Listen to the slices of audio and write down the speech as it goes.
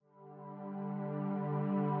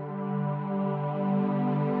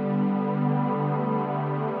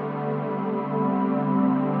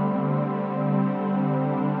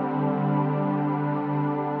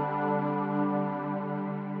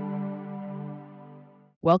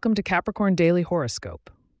Welcome to Capricorn Daily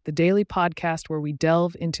Horoscope, the daily podcast where we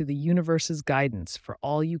delve into the universe's guidance for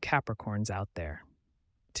all you Capricorns out there.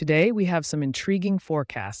 Today, we have some intriguing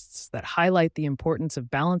forecasts that highlight the importance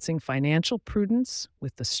of balancing financial prudence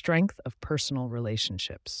with the strength of personal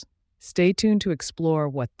relationships. Stay tuned to explore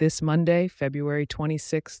what this Monday, February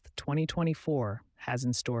 26th, 2024, has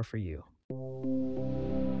in store for you.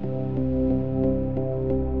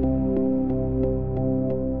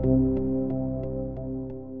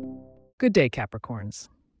 Good day, Capricorns.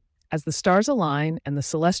 As the stars align and the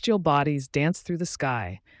celestial bodies dance through the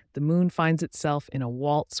sky, the moon finds itself in a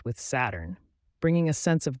waltz with Saturn, bringing a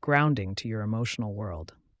sense of grounding to your emotional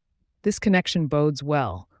world. This connection bodes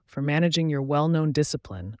well for managing your well-known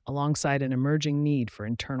discipline alongside an emerging need for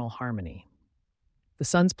internal harmony. The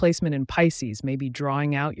sun's placement in Pisces may be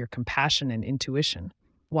drawing out your compassion and intuition,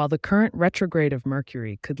 while the current retrograde of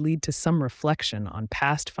Mercury could lead to some reflection on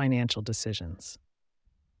past financial decisions.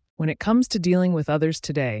 When it comes to dealing with others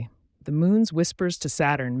today, the moon's whispers to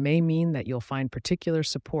Saturn may mean that you'll find particular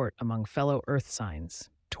support among fellow Earth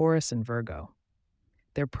signs, Taurus and Virgo.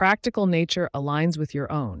 Their practical nature aligns with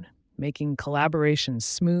your own, making collaborations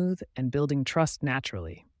smooth and building trust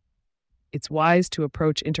naturally. It's wise to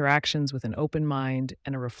approach interactions with an open mind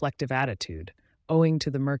and a reflective attitude, owing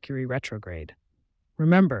to the Mercury retrograde.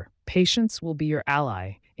 Remember, patience will be your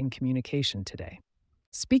ally in communication today.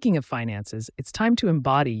 Speaking of finances, it's time to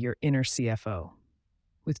embody your inner CFO.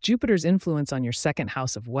 With Jupiter's influence on your second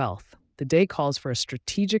house of wealth, the day calls for a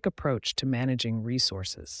strategic approach to managing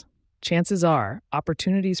resources. Chances are,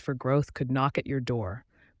 opportunities for growth could knock at your door,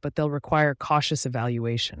 but they'll require cautious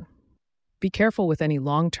evaluation. Be careful with any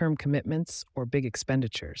long-term commitments or big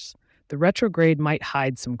expenditures. The retrograde might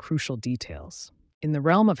hide some crucial details. In the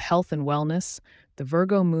realm of health and wellness, the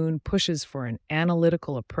Virgo moon pushes for an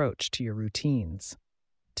analytical approach to your routines.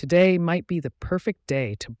 Today might be the perfect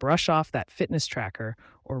day to brush off that fitness tracker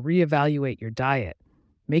or reevaluate your diet,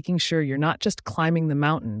 making sure you're not just climbing the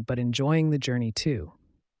mountain but enjoying the journey too.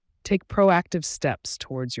 Take proactive steps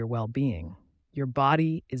towards your well-being. Your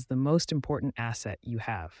body is the most important asset you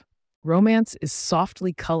have. Romance is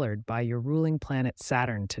softly colored by your ruling planet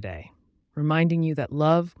Saturn today, reminding you that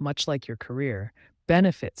love, much like your career,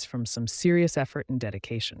 benefits from some serious effort and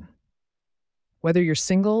dedication. Whether you're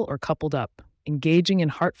single or coupled up, engaging in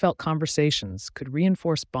heartfelt conversations could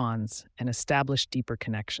reinforce bonds and establish deeper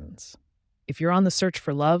connections. If you're on the search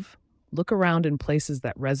for love, look around in places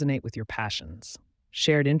that resonate with your passions.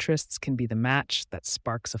 Shared interests can be the match that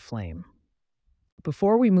sparks a flame.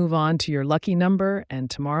 Before we move on to your lucky number and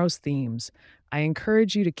tomorrow's themes, I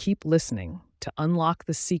encourage you to keep listening to unlock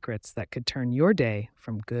the secrets that could turn your day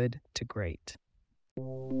from good to great.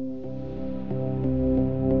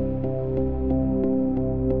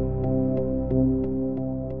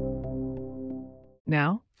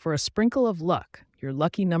 Now, for a sprinkle of luck, your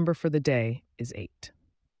lucky number for the day is 8.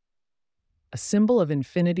 A symbol of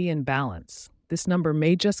infinity and balance, this number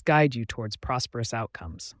may just guide you towards prosperous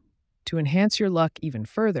outcomes. To enhance your luck even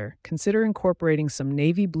further, consider incorporating some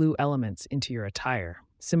navy blue elements into your attire,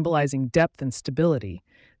 symbolizing depth and stability.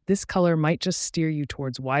 This color might just steer you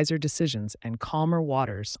towards wiser decisions and calmer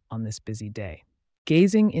waters on this busy day.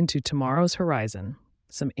 Gazing into tomorrow's horizon,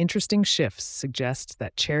 some interesting shifts suggest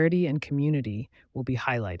that charity and community will be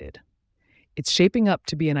highlighted. It's shaping up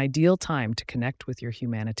to be an ideal time to connect with your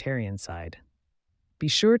humanitarian side. Be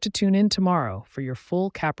sure to tune in tomorrow for your full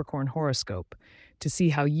Capricorn horoscope to see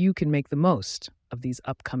how you can make the most of these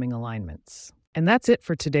upcoming alignments. And that's it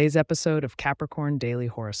for today's episode of Capricorn Daily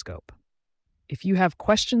Horoscope. If you have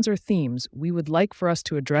questions or themes we would like for us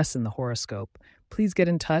to address in the horoscope, please get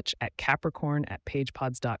in touch at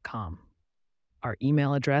capricorn@pagepods.com. Our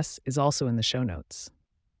email address is also in the show notes.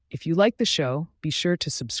 If you like the show, be sure to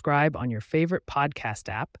subscribe on your favorite podcast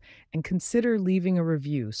app and consider leaving a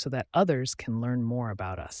review so that others can learn more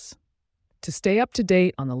about us. To stay up to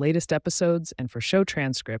date on the latest episodes and for show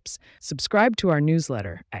transcripts, subscribe to our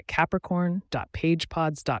newsletter at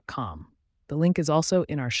capricorn.pagepods.com. The link is also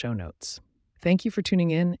in our show notes. Thank you for tuning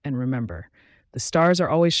in, and remember, the stars are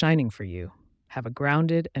always shining for you. Have a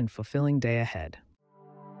grounded and fulfilling day ahead.